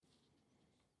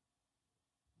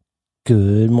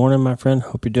Good morning, my friend.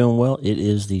 Hope you're doing well. It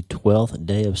is the 12th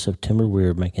day of September.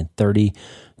 We're making 30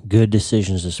 good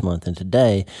decisions this month. And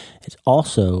today, it's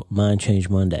also Mind Change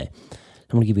Monday.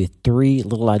 I'm going to give you three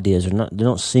little ideas. They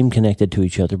don't seem connected to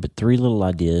each other, but three little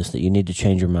ideas that you need to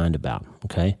change your mind about,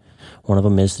 okay? One of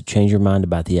them is to change your mind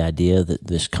about the idea that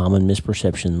this common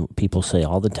misperception people say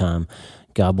all the time,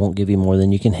 God won't give you more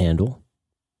than you can handle.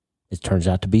 It turns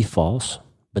out to be false,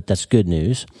 but that's good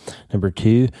news. Number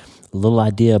two, a little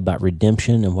idea about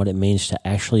redemption and what it means to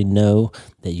actually know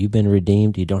that you've been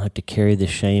redeemed. You don't have to carry the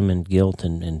shame and guilt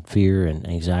and fear and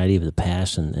anxiety of the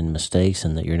past and mistakes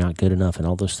and that you're not good enough and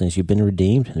all those things. You've been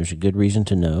redeemed. There's a good reason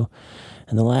to know.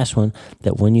 And the last one,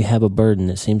 that when you have a burden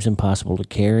that seems impossible to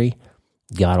carry,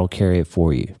 God will carry it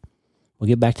for you. We'll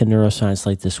get back to neuroscience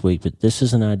late this week, but this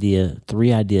is an idea,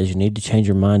 three ideas you need to change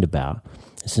your mind about.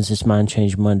 And since it's Mind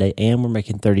Change Monday and we're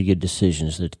making 30 good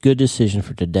decisions, the good decision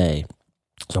for today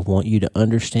is I want you to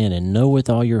understand and know with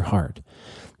all your heart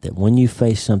that when you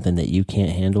face something that you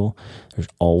can't handle, there's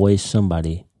always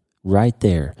somebody right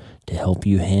there to help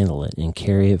you handle it and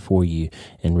carry it for you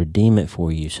and redeem it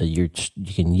for you so you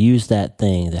can use that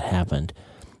thing that happened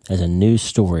as a news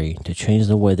story to change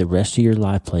the way the rest of your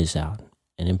life plays out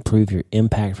and improve your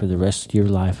impact for the rest of your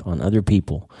life on other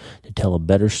people, to tell a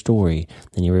better story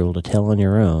than you're able to tell on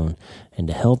your own, and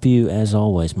to help you, as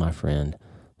always, my friend,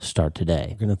 start today.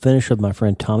 We're going to finish with my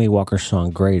friend Tommy Walker's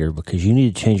song, Greater, because you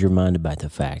need to change your mind about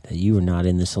the fact that you are not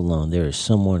in this alone. There is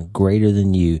someone greater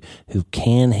than you who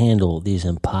can handle these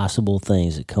impossible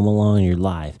things that come along in your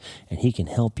life, and he can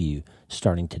help you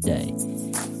starting today.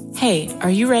 Hey, are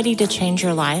you ready to change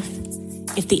your life?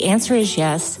 If the answer is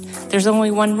yes, there's only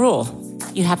one rule.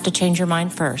 You have to change your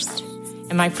mind first.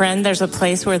 And my friend, there's a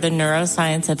place where the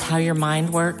neuroscience of how your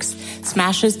mind works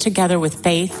smashes together with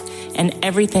faith and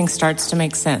everything starts to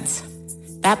make sense.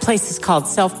 That place is called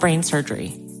self-brain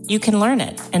surgery. You can learn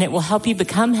it and it will help you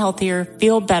become healthier,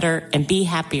 feel better, and be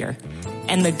happier.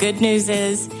 And the good news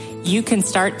is you can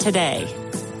start today.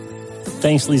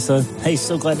 Thanks, Lisa. Hey,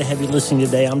 so glad to have you listening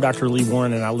today. I'm Dr. Lee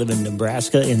Warren, and I live in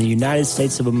Nebraska in the United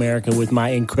States of America with my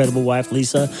incredible wife,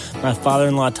 Lisa, my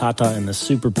father-in-law, Tata, and the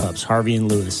super pups, Harvey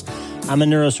and Lewis. I'm a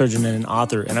neurosurgeon and an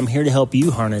author, and I'm here to help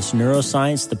you harness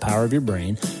neuroscience, the power of your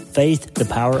brain, faith, the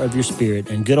power of your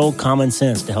spirit, and good old common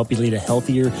sense to help you lead a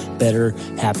healthier, better,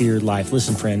 happier life.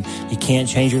 Listen, friend, you can't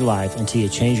change your life until you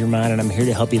change your mind, and I'm here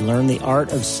to help you learn the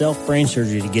art of self-brain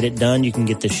surgery. To get it done, you can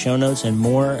get the show notes and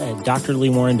more at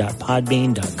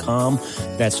drleewarren.podbean.com.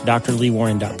 That's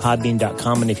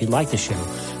drleewarren.podbean.com, and if you like the show,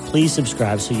 please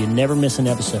subscribe so you never miss an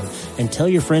episode, and tell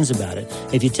your friends about it.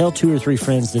 If you tell 2 or 3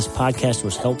 friends this podcast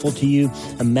was helpful to you,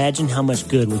 imagine how much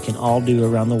good we can all do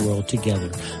around the world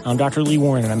together. I'm Dr. Lee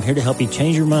Warren, and I'm here to help you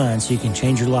change your mind so you can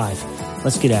change your life.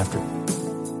 Let's get after it.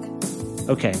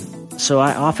 Okay, so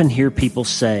I often hear people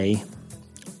say,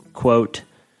 quote,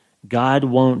 God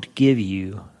won't give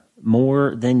you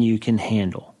more than you can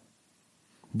handle.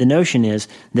 The notion is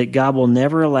that God will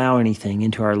never allow anything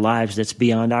into our lives that's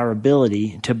beyond our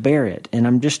ability to bear it. And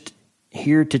I'm just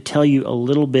here to tell you a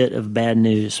little bit of bad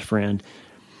news, friend.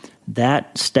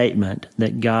 That statement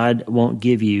that God won't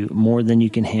give you more than you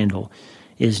can handle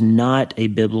is not a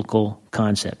biblical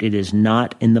concept. It is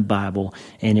not in the Bible,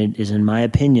 and it is, in my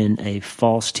opinion, a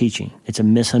false teaching. It's a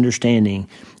misunderstanding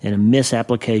and a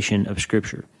misapplication of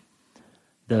Scripture.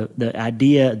 The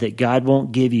idea that God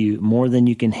won't give you more than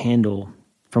you can handle,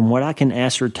 from what I can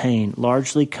ascertain,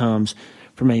 largely comes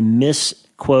from a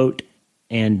misquote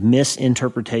and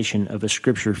misinterpretation of a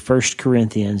scripture, 1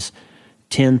 Corinthians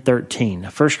 10:13.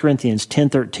 1 Corinthians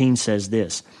 10:13 says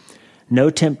this, "No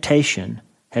temptation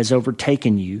has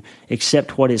overtaken you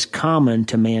except what is common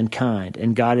to mankind,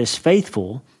 and God is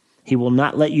faithful. He will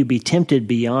not let you be tempted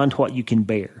beyond what you can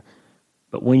bear.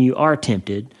 But when you are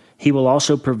tempted, He will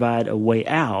also provide a way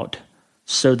out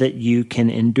so that you can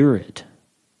endure it."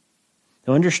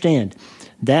 Now understand,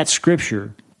 that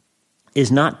scripture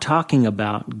is not talking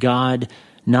about God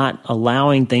not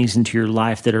allowing things into your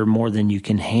life that are more than you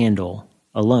can handle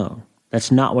alone.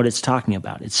 That's not what it's talking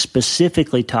about. It's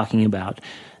specifically talking about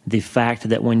the fact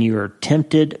that when you are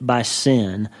tempted by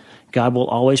sin, God will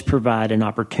always provide an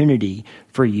opportunity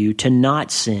for you to not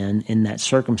sin in that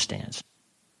circumstance.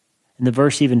 And the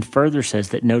verse even further says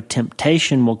that no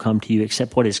temptation will come to you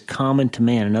except what is common to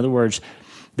man. In other words,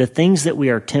 the things that we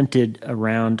are tempted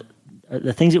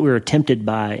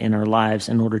by in our lives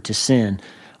in order to sin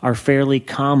are fairly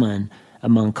common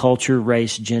among culture,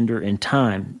 race, gender, and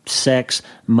time. Sex,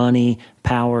 money,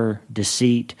 power,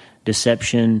 deceit,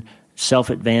 deception,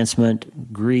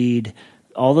 self-advancement, greed,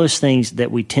 all those things that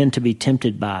we tend to be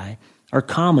tempted by are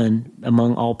common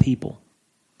among all people.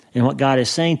 And what God is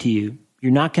saying to you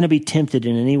You're not going to be tempted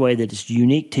in any way that is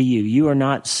unique to you. You are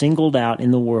not singled out in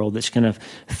the world that's going to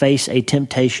face a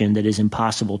temptation that is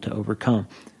impossible to overcome.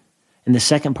 And the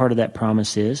second part of that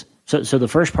promise is, so the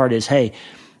first part is, hey,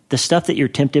 the stuff that you're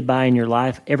tempted by in your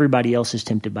life, everybody else is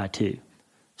tempted by too.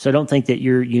 So don't think that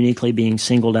you're uniquely being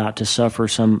singled out to suffer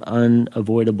some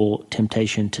unavoidable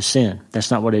temptation to sin. That's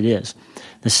not what it is.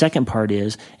 The second part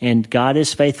is, and God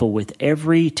is faithful with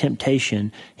every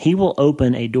temptation. He will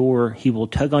open a door. He will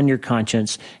tug on your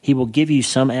conscience. He will give you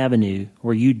some avenue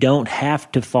where you don't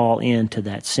have to fall into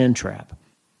that sin trap.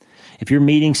 If you're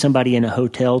meeting somebody in a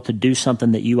hotel to do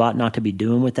something that you ought not to be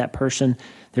doing with that person,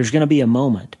 there's going to be a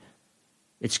moment.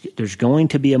 There's going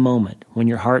to be a moment when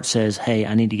your heart says, hey,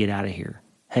 I need to get out of here.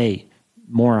 Hey,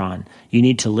 moron, you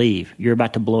need to leave. You're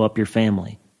about to blow up your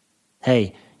family.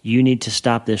 Hey, you need to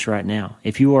stop this right now.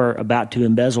 If you are about to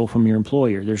embezzle from your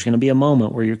employer, there's going to be a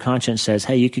moment where your conscience says,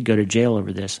 hey, you could go to jail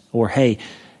over this. Or, hey,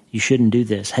 you shouldn't do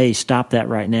this. Hey, stop that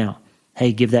right now.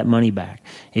 Hey, give that money back.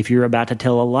 If you're about to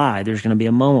tell a lie, there's going to be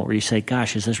a moment where you say,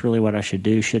 gosh, is this really what I should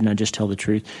do? Shouldn't I just tell the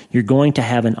truth? You're going to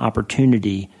have an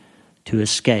opportunity to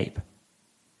escape.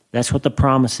 That's what the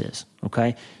promise is,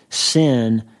 okay?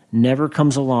 Sin never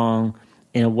comes along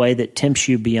in a way that tempts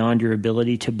you beyond your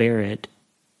ability to bear it,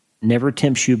 never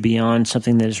tempts you beyond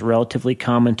something that is relatively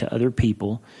common to other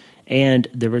people, and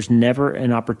there was never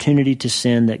an opportunity to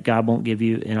sin that God won't give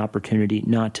you an opportunity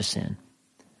not to sin.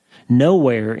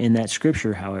 Nowhere in that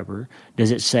scripture, however,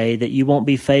 does it say that you won't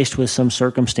be faced with some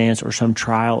circumstance or some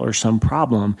trial or some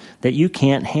problem that you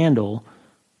can't handle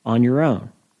on your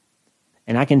own.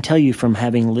 And I can tell you from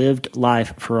having lived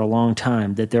life for a long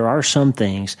time that there are some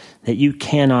things that you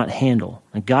cannot handle.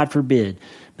 And God forbid,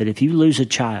 but if you lose a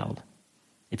child,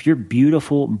 if your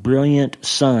beautiful, brilliant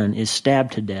son is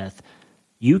stabbed to death,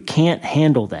 you can't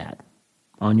handle that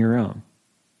on your own.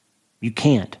 You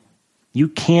can't. You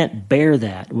can't bear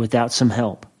that without some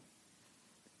help.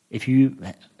 If you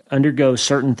undergo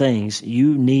certain things,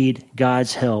 you need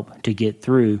God's help to get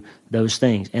through those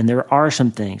things. And there are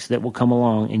some things that will come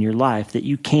along in your life that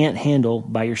you can't handle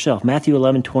by yourself. Matthew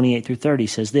 11:28-30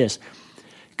 says this,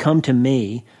 "Come to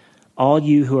me, all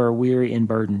you who are weary and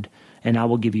burdened, and I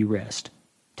will give you rest.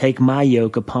 Take my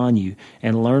yoke upon you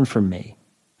and learn from me,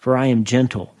 for I am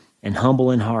gentle and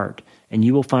humble in heart, and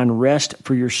you will find rest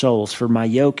for your souls. For my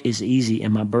yoke is easy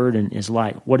and my burden is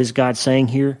light." What is God saying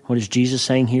here? What is Jesus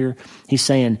saying here? He's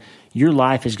saying, your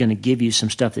life is going to give you some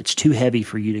stuff that's too heavy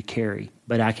for you to carry,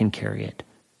 but I can carry it.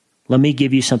 Let me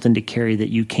give you something to carry that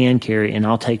you can carry, and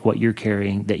I'll take what you're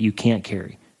carrying that you can't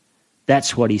carry.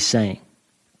 That's what he's saying.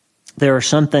 There are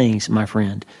some things, my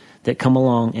friend, that come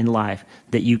along in life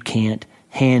that you can't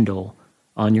handle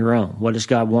on your own. What does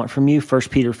God want from you? 1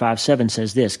 Peter 5:7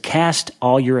 says this, "Cast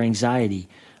all your anxiety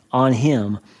on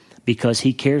him because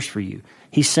he cares for you."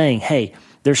 He's saying, hey,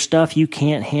 there's stuff you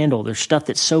can't handle. There's stuff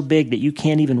that's so big that you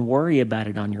can't even worry about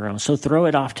it on your own. So throw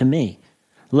it off to me.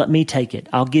 Let me take it.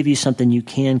 I'll give you something you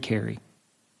can carry.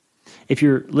 If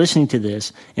you're listening to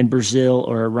this in Brazil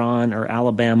or Iran or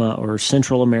Alabama or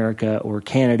Central America or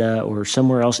Canada or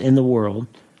somewhere else in the world,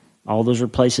 all those are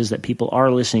places that people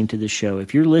are listening to this show.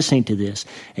 If you're listening to this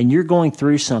and you're going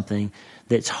through something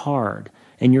that's hard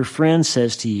and your friend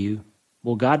says to you,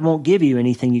 well, God won't give you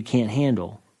anything you can't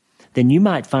handle, then you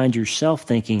might find yourself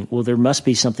thinking, well, there must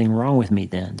be something wrong with me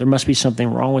then. There must be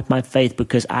something wrong with my faith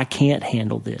because I can't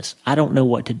handle this. I don't know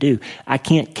what to do. I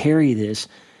can't carry this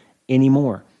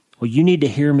anymore. Well, you need to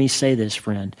hear me say this,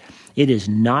 friend. It is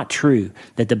not true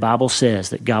that the Bible says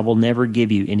that God will never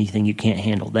give you anything you can't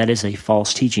handle. That is a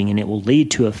false teaching, and it will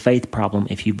lead to a faith problem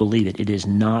if you believe it. It is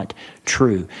not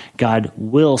true. God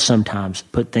will sometimes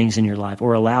put things in your life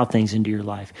or allow things into your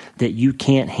life that you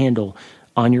can't handle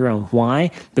on your own.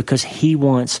 Why? Because he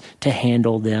wants to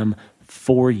handle them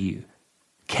for you.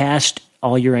 Cast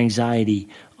all your anxiety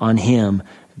on him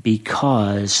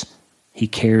because he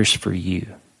cares for you,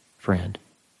 friend.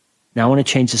 Now I want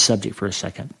to change the subject for a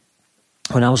second.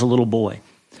 When I was a little boy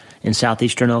in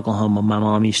southeastern Oklahoma, my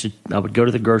mom I would go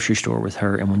to the grocery store with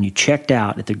her, and when you checked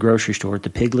out at the grocery store at the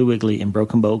Piggly Wiggly in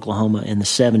Broken Bow, Oklahoma in the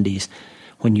 70s,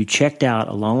 when you checked out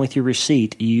along with your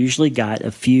receipt, you usually got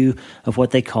a few of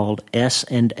what they called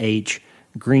S&H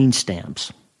green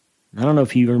stamps. I don't know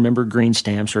if you remember green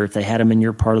stamps or if they had them in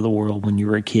your part of the world when you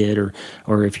were a kid,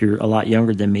 or if you're a lot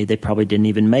younger than me, they probably didn't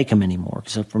even make them anymore.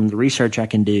 So from the research I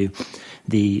can do,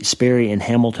 the Sperry and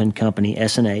Hamilton Company,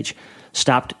 S&H,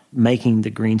 stopped making the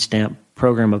green stamp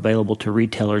program available to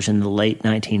retailers in the late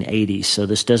 1980s, so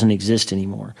this doesn't exist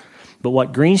anymore. But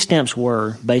what green stamps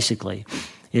were, basically,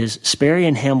 is Sperry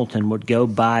and Hamilton would go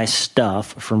buy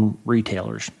stuff from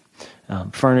retailers,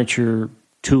 furniture,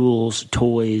 tools,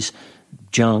 toys,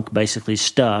 junk, basically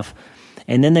stuff.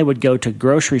 And then they would go to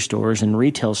grocery stores and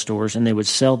retail stores, and they would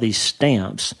sell these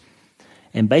stamps.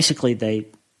 And basically they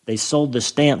sold the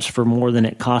stamps for more than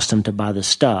it cost them to buy the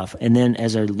stuff. And then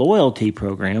as a loyalty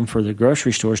program for the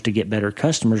grocery stores to get better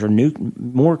customers, or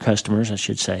more customers, I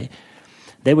should say,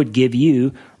 they would give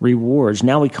you rewards.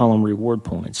 Now we call them reward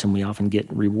points, and we often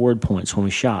get reward points when we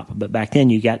shop. But back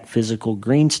then you got physical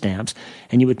green stamps,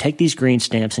 and you would take these green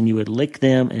stamps and you would lick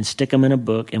them and stick them in a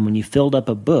book. And when you filled up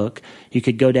a book, you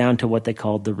could go down to what they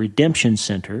called the Redemption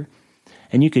Center,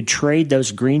 and you could trade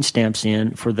those green stamps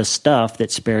in for the stuff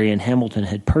that Sperry and Hamilton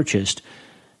had purchased,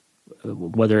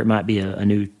 whether it might be a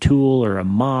new tool or a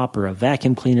mop or a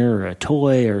vacuum cleaner or a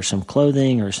toy or some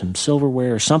clothing or some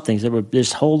silverware or something. There was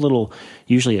this whole little,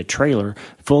 usually a trailer,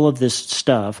 full of this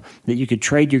stuff that you could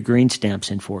trade your green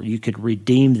stamps in for. You could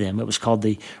redeem them. It was called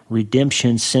the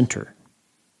Redemption Center.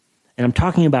 And I'm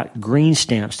talking about green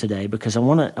stamps today because I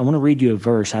want to read you a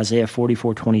verse, Isaiah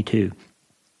 44:22.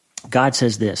 God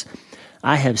says this,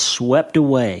 "I have swept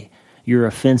away your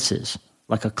offenses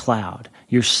like a cloud,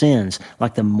 your sins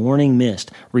like the morning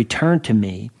mist. Return to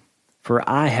me, for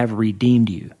I have redeemed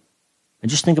you." And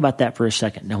just think about that for a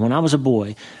second. Now, when I was a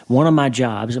boy, one of my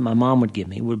jobs that my mom would give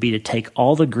me would be to take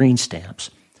all the green stamps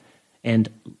and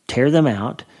tear them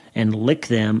out and lick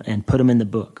them and put them in the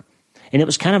book. And it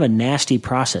was kind of a nasty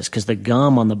process because the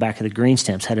gum on the back of the green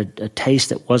stamps had a taste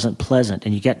that wasn't pleasant,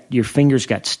 and your fingers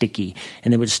got sticky,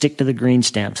 and they would stick to the green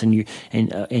stamps, and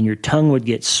your tongue would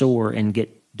get sore and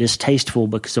get distasteful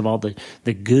because of all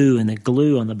the goo and the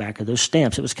glue on the back of those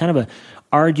stamps. It was kind of an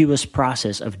arduous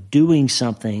process of doing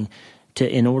something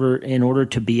in order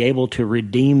to be able to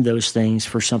redeem those things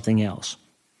for something else.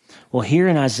 Well, here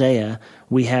in Isaiah,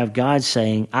 we have God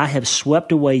saying, "I have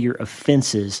swept away your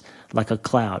offenses like a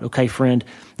cloud." Okay, friend,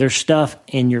 there's stuff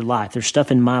in your life, there's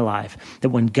stuff in my life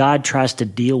that when God tries to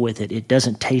deal with it, it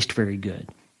doesn't taste very good.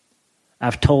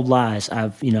 I've told lies.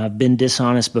 I've been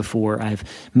dishonest before. I've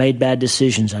made bad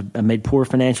decisions. I've made poor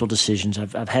financial decisions.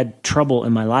 I've had trouble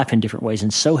in my life in different ways,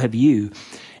 and so have you.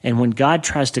 And when God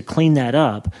tries to clean that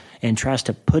up and tries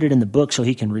to put it in the book so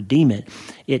he can redeem it,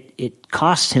 it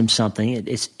costs him something.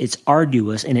 It's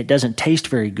arduous, and it doesn't taste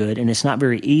very good, and it's not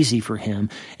very easy for him.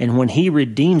 And when he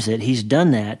redeems it, he's done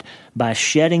that by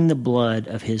shedding the blood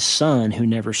of his son who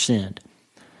never sinned.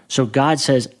 So God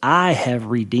says, "I have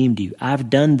redeemed you. I've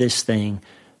done this thing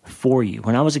for you."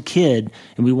 When I was a kid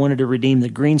and we wanted to redeem the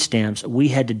green stamps, we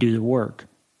had to do the work.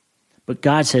 But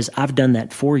God says, "I've done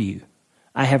that for you.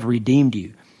 I have redeemed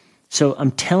you." So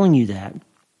I'm telling you that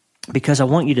because I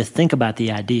want you to think about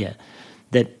the idea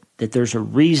that there's a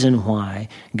reason why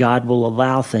God will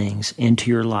allow things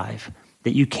into your life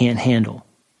that you can't handle.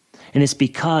 And it's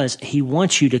because he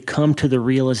wants you to come to the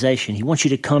realization. He wants you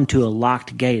to come to a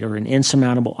locked gate or an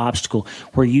insurmountable obstacle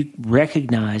where you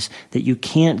recognize that you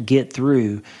can't get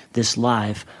through this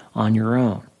life on your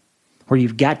own. Where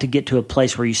you've got to get to a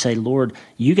place where you say, "Lord,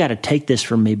 you got to take this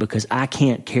from me because I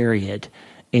can't carry it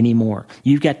anymore.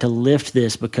 You've got to lift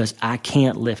this because I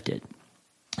can't lift it.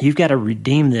 You've got to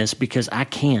redeem this because I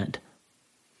can't."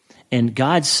 And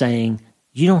God's saying,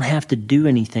 you don't have to do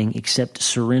anything except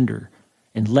surrender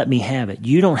and let me have it.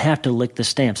 You don't have to lick the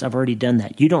stamps. I've already done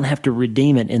that. You don't have to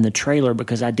redeem it in the trailer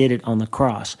because I did it on the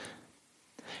cross.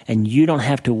 And you don't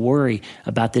have to worry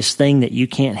about this thing that you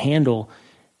can't handle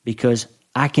because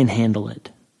I can handle it.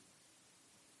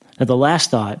 Now, the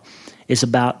last thought is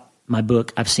about my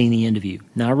book, I've Seen the End of You.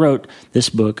 Now, I wrote this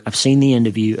book, I've Seen the End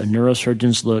of You, a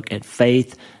neurosurgeon's look at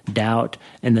faith, doubt,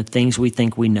 and the things we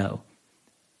think we know.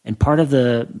 And part of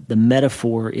the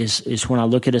metaphor is when I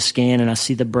look at a scan and I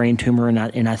see the brain tumor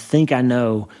and I think I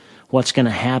know what's going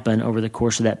to happen over the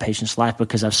course of that patient's life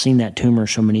because I've seen that tumor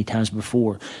so many times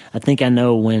before. I think I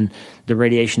know when the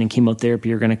radiation and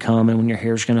chemotherapy are going to come and when your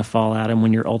hair is going to fall out and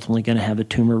when you're ultimately going to have a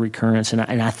tumor recurrence. And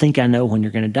I think I know when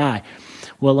you're going to die.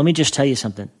 Well, let me just tell you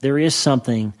something. There is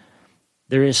somebody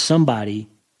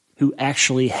who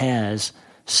actually has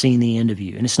seen the end of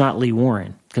you. And it's not Lee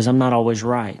Warren, because I'm not always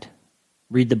right.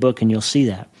 Read the book and you'll see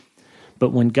that.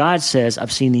 But when God says,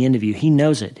 "I've seen the end of you," he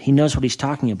knows it. He knows what he's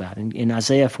talking about. In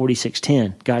Isaiah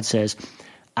 46:10, God says,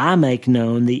 "I make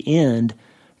known the end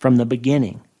from the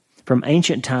beginning, from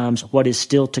ancient times what is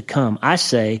still to come. I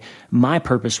say, my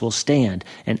purpose will stand,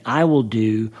 and I will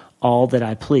do all that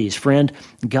I please." Friend,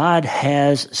 God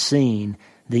has seen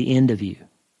the end of you.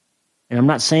 And I'm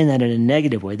not saying that in a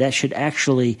negative way. That should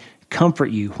actually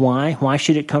comfort you. Why? Why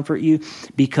should it comfort you?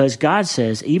 Because God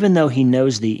says, even though he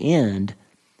knows the end,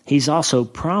 he's also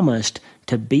promised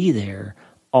to be there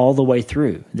all the way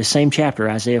through. The same chapter,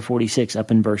 Isaiah 46, up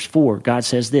in verse 4, God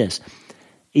says this,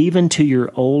 "Even to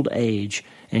your old age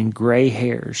and gray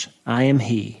hairs. I am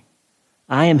he.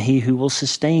 I am he who will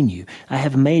sustain you. I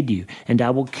have made you, and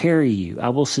I will carry you. I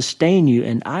will sustain you,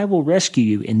 and I will rescue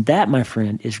you. And that, my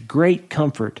friend, is great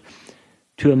comfort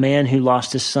to a man who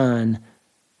lost a son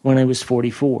when he was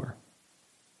 44.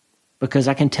 Because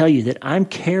I can tell you that I'm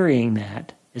carrying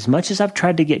that. As much as I've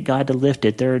tried to get God to lift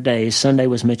it, there are days, Sunday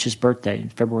was Mitch's birthday,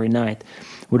 February 9th,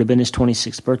 would have been his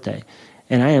 26th birthday.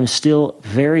 And I am still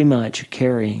very much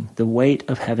carrying the weight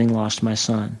of having lost my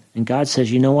son. And God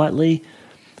says, you know what, Lee?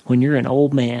 When you're an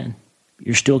old man,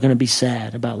 you're still going to be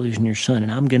sad about losing your son,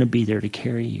 and I'm going to be there to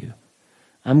carry you.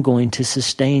 I'm going to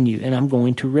sustain you, and I'm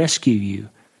going to rescue you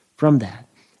from that.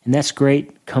 And that's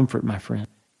great comfort, my friend.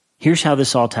 Here's how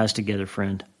this all ties together,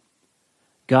 friend.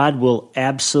 God will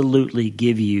absolutely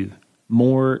give you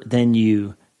more than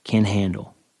you can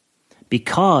handle,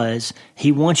 because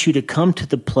he wants you to come to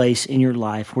the place in your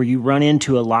life where you run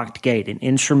into a locked gate, an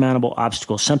insurmountable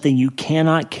obstacle, something you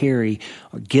cannot carry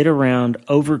or get around,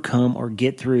 overcome, or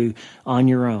get through on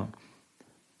your own.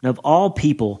 Now, of all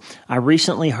people, I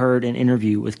recently heard an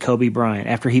interview with Kobe Bryant.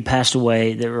 After he passed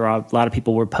away, there were a lot of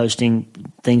people were posting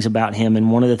things about him, and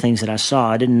one of the things that I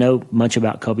saw, I didn't know much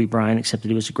about Kobe Bryant except that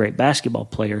he was a great basketball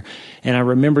player, and I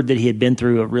remembered that he had been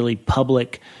through a really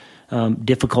public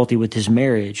difficulty with his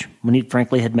marriage when he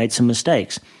frankly had made some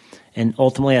mistakes. And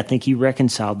ultimately, I think he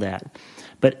reconciled that.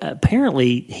 But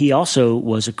apparently, he also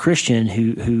was a Christian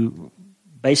who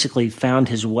basically found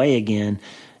his way again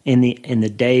in the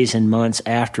days and months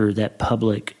after that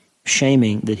public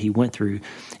shaming that he went through.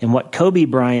 And what Kobe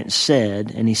Bryant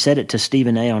said, and he said it to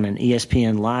Stephen A. on an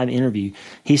ESPN live interview,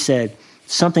 he said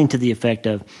something to the effect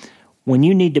of, when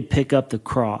you need to pick up the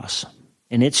cross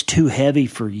and it's too heavy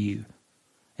for you,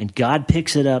 and God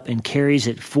picks it up and carries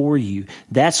it for you,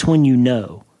 that's when you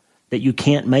know that you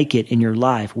can't make it in your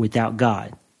life without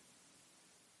God.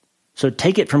 So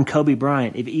take it from Kobe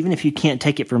Bryant. Even if you can't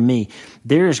take it from me,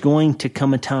 there is going to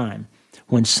come a time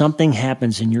when something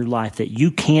happens in your life that you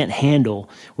can't handle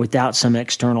without some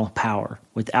external power,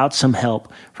 without some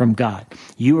help from God.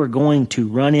 You are going to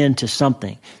run into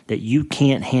something that you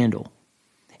can't handle.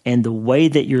 And the way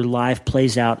that your life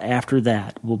plays out after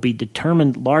that will be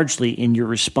determined largely in your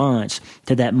response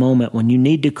to that moment when you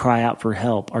need to cry out for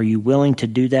help. Are you willing to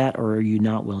do that, or are you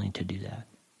not willing to do that?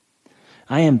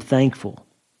 I am thankful.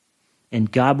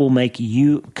 And God will make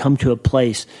you come to a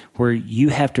place where you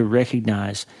have to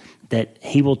recognize that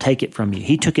he will take it from you.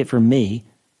 He took it from me,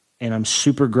 and I'm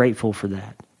super grateful for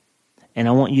that. And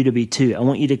I want you to be too. I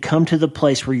want you to come to the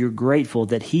place where you're grateful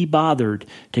that he bothered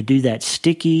to do that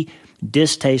sticky,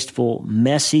 distasteful,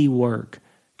 messy work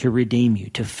to redeem you,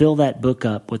 to fill that book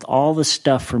up with all the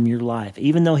stuff from your life,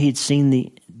 even though he'd seen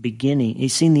the beginning, he'd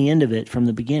seen the end of it from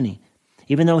the beginning,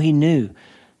 even though he knew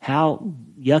how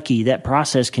yucky that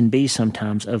process can be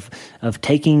sometimes of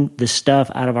taking the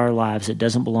stuff out of our lives that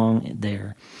doesn't belong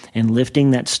there and lifting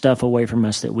that stuff away from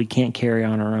us that we can't carry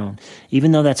on our own,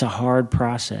 even though that's a hard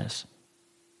process.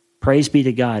 Praise be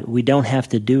to God. We don't have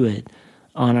to do it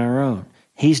on our own.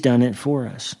 He's done it for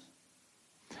us.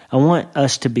 I want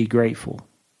us to be grateful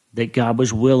that God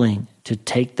was willing to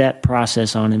take that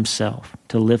process on himself,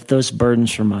 to lift those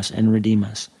burdens from us and redeem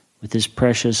us with his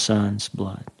precious son's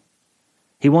blood.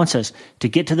 He wants us to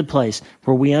get to the place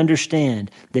where we understand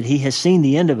that he has seen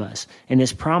the end of us, and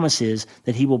his promise is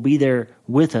that he will be there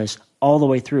with us all the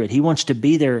way through it. He wants to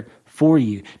be there for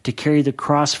you, to carry the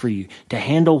cross for you, to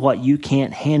handle what you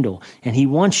can't handle. And he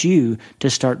wants you to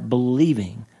start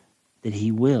believing that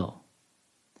he will.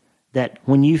 That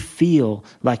when you feel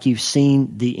like you've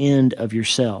seen the end of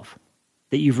yourself,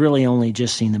 that you've really only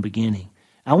just seen the beginning.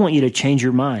 I want you to change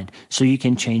your mind so you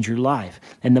can change your life.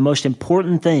 And the most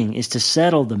important thing is to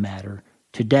settle the matter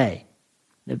today.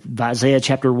 Isaiah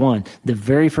chapter 1, the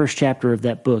very first chapter of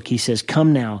that book, he says,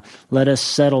 "Come now, let us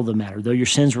settle the matter. Though your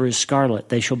sins were as scarlet,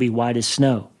 they shall be white as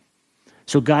snow."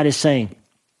 So God is saying,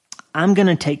 I'm going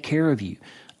to take care of you.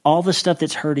 All the stuff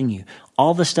that's hurting you,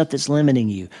 all the stuff that's limiting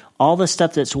you, all the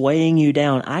stuff that's weighing you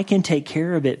down, I can take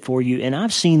care of it for you. And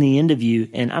I've seen the end of you,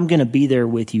 and I'm going to be there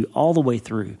with you all the way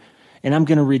through. And I'm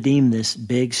going to redeem this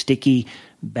big, sticky,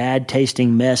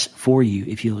 bad-tasting mess for you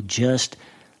if you'll just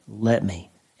let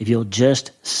me, if you'll just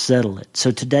settle it.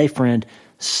 So today, friend,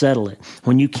 settle it.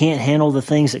 When you can't handle the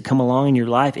things that come along in your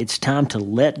life, it's time to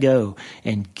let go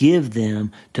and give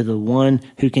them to the one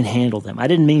who can handle them. I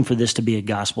didn't mean for this to be a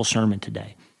gospel sermon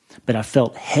today, but I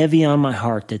felt heavy on my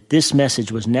heart that this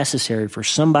message was necessary for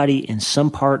somebody in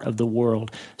some part of the world,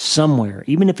 somewhere,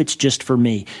 even if it's just for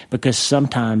me, because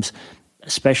sometimes,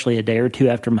 especially a day or two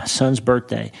after my son's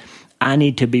birthday, I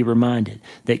need to be reminded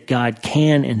that God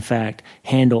can, in fact,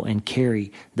 handle and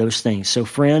carry those things. So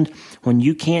friend, when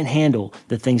you can't handle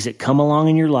the things that come along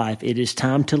in your life, it is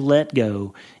time to let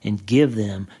go and give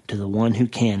them to the one who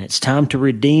can. It's time to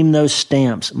redeem those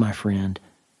stamps, my friend,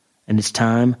 and it's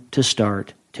time to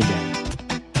start today.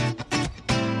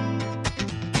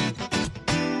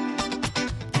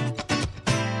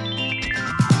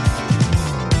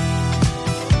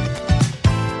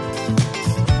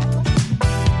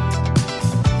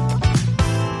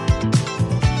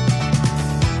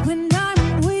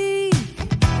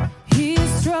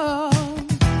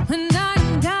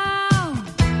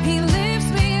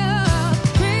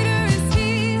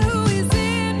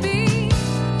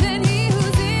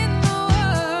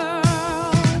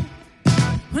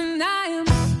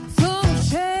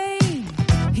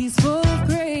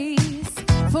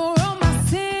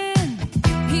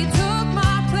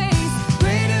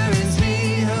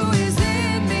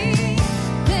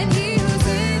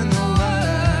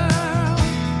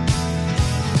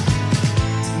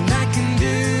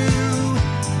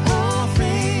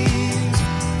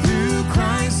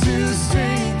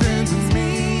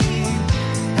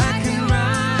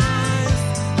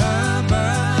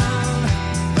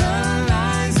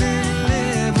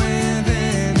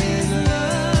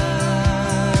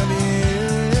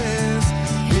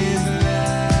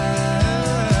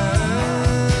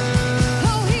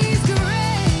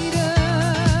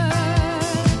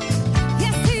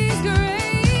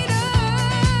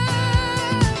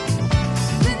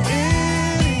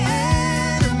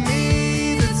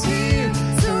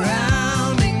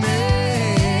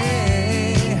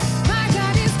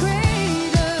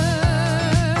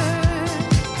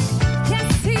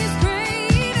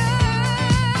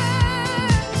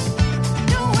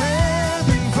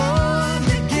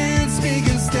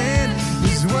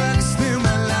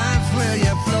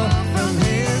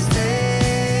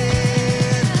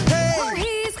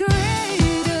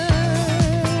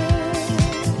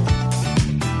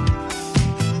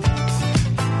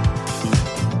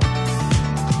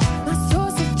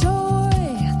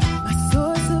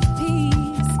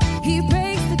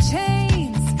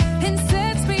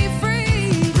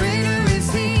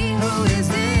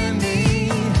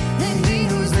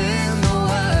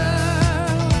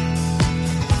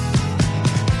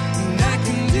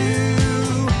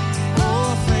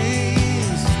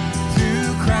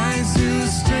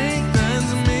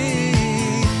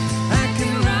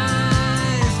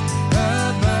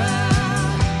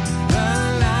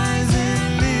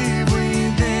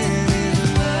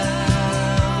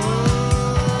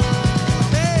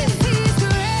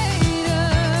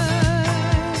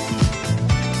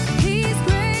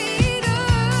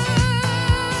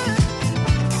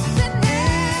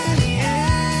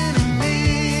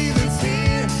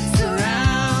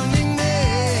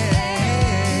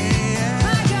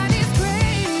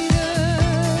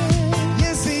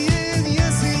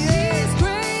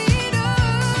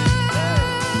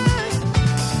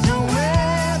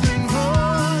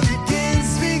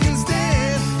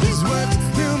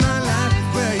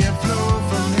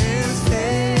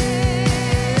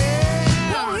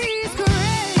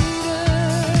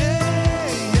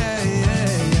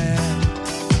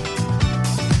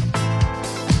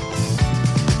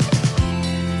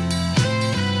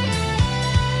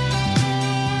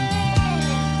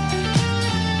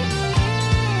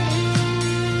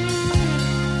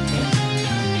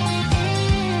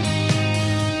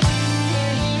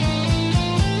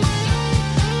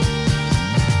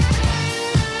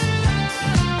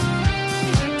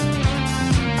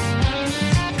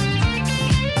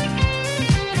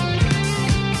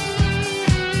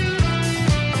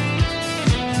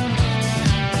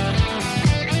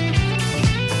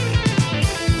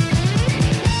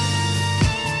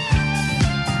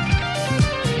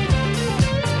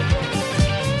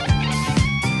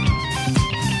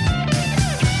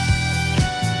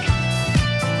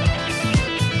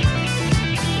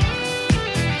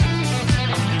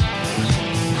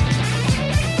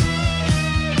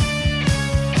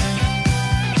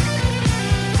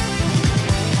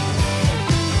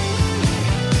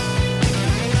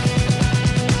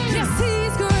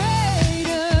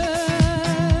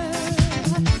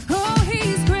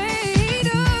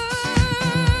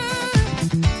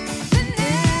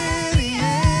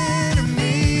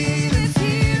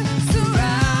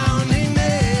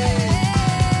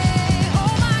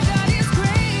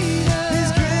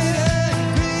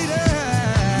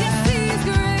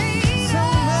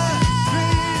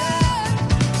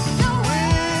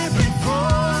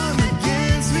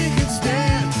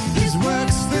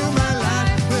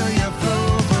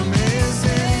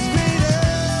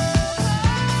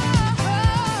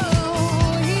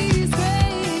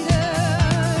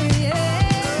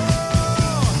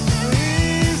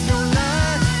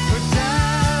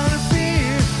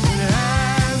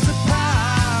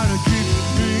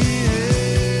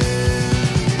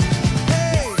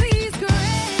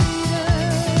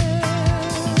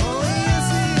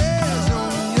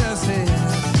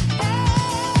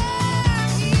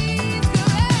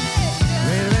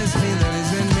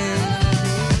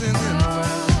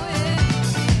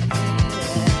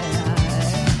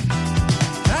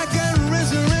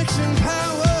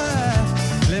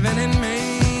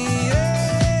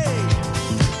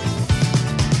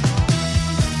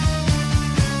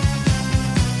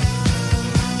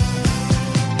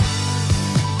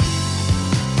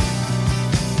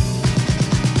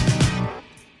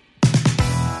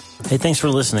 Hey, thanks for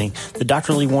listening. The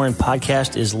Dr. Lee Warren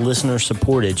podcast is listener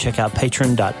supported. Check out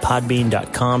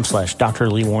patron.podbean.com/Dr.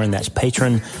 Lee Warren. That's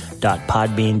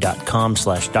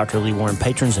patron.podbean.com/Dr. Lee Warren.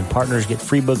 Patrons and partners get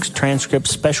free books,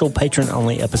 transcripts, special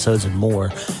patron-only episodes, and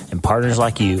more. And partners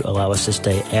like you allow us to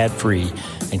stay ad-free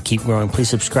and keep growing. Please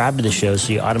subscribe to the show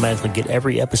so you automatically get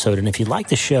every episode. And if you like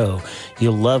the show,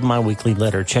 you'll love my weekly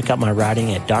letter. Check out my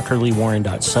writing at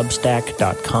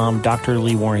drleewarren.substack.com,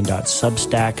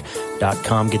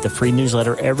 drleewarren.substack.com. Get the free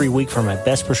newsletter every week for my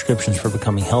best prescriptions for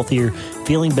becoming healthier,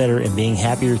 feeling better, and being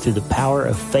happier through the power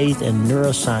of faith and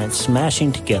neuroscience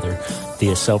smashing together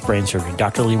via self-brain surgery.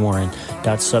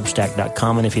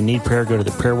 drleewarren.substack.com. And if you need prayer, go to the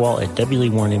prayer wall at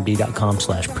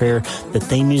wleewarrenmd.com/prayer. The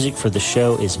theme music for the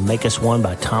show is Make Us One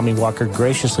by Tommy Walker,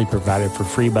 graciously provided for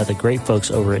free by the great folks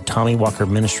over at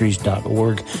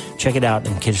TommyWalkerMinistries.org. Check it out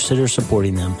and consider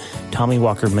supporting them.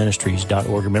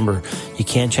 TommyWalkerMinistries.org. Remember, you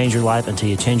can't change your life until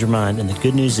you change your mind. And the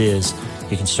good news is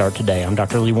you can start today. I'm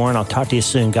Dr. Lee Warren. I'll talk to you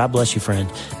soon. God bless you, friend.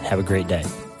 Have a great day.